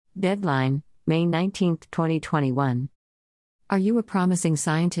Deadline, May 19, 2021. Are you a promising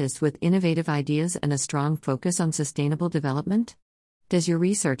scientist with innovative ideas and a strong focus on sustainable development? Does your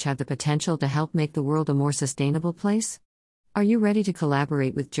research have the potential to help make the world a more sustainable place? Are you ready to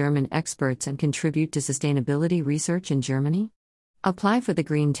collaborate with German experts and contribute to sustainability research in Germany? Apply for the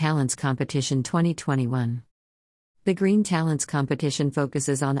Green Talents Competition 2021. The Green Talents Competition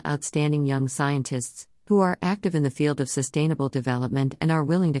focuses on outstanding young scientists who are active in the field of sustainable development and are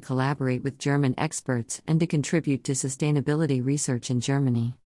willing to collaborate with German experts and to contribute to sustainability research in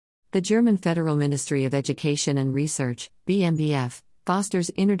Germany. The German Federal Ministry of Education and Research, BMBF,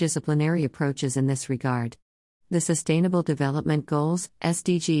 fosters interdisciplinary approaches in this regard. The Sustainable Development Goals,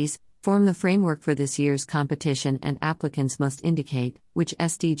 SDGs, form the framework for this year's competition, and applicants must indicate which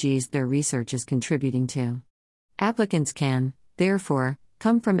SDGs their research is contributing to. Applicants can, therefore,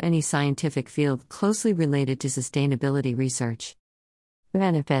 come from any scientific field closely related to sustainability research.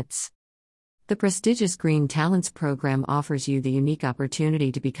 Benefits. The prestigious Green Talents program offers you the unique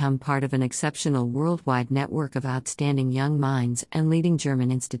opportunity to become part of an exceptional worldwide network of outstanding young minds and leading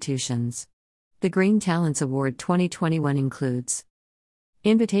German institutions. The Green Talents Award 2021 includes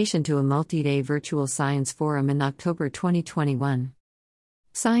invitation to a multi-day virtual science forum in October 2021.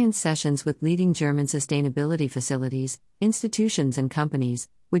 Science sessions with leading German sustainability facilities, institutions and companies,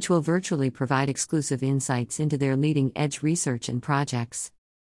 which will virtually provide exclusive insights into their leading-edge research and projects.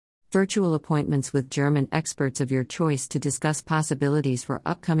 Virtual appointments with German experts of your choice to discuss possibilities for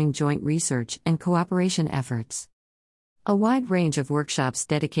upcoming joint research and cooperation efforts. A wide range of workshops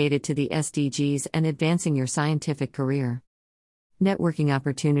dedicated to the SDGs and advancing your scientific career. Networking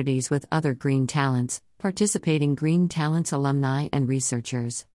opportunities with other Green Talents, participating Green Talents alumni and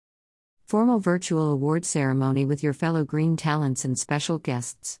researchers. Formal virtual award ceremony with your fellow Green Talents and special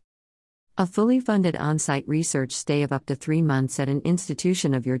guests. A fully funded on-site research stay of up to 3 months at an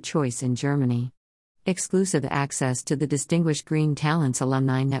institution of your choice in Germany. Exclusive access to the Distinguished Green Talents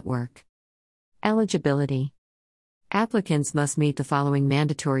Alumni Network. Eligibility. Applicants must meet the following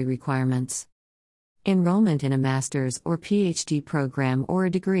mandatory requirements. Enrollment in a master's or PhD program or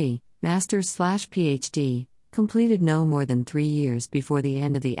a degree, master's/PhD, completed no more than 3 years before the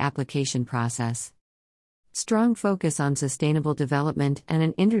end of the application process. Strong focus on sustainable development and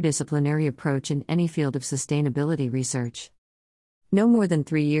an interdisciplinary approach in any field of sustainability research. No more than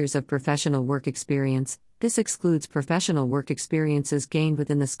 3 years of professional work experience. This excludes professional work experiences gained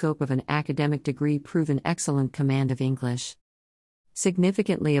within the scope of an academic degree. Proven excellent command of English.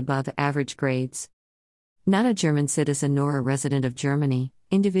 Significantly above average grades. Not a German citizen nor a resident of Germany,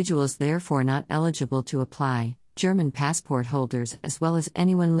 individuals therefore not eligible to apply, German passport holders as well as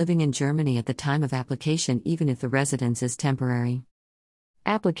anyone living in Germany at the time of application even if the residence is temporary.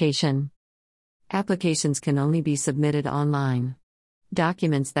 Application. Applications can only be submitted online.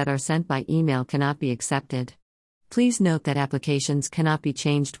 Documents that are sent by email cannot be accepted. Please note that applications cannot be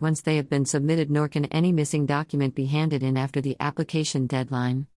changed once they have been submitted, nor can any missing document be handed in after the application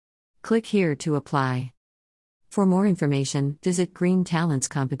deadline. Click here to apply. For more information, visit Green Talents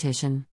Competition.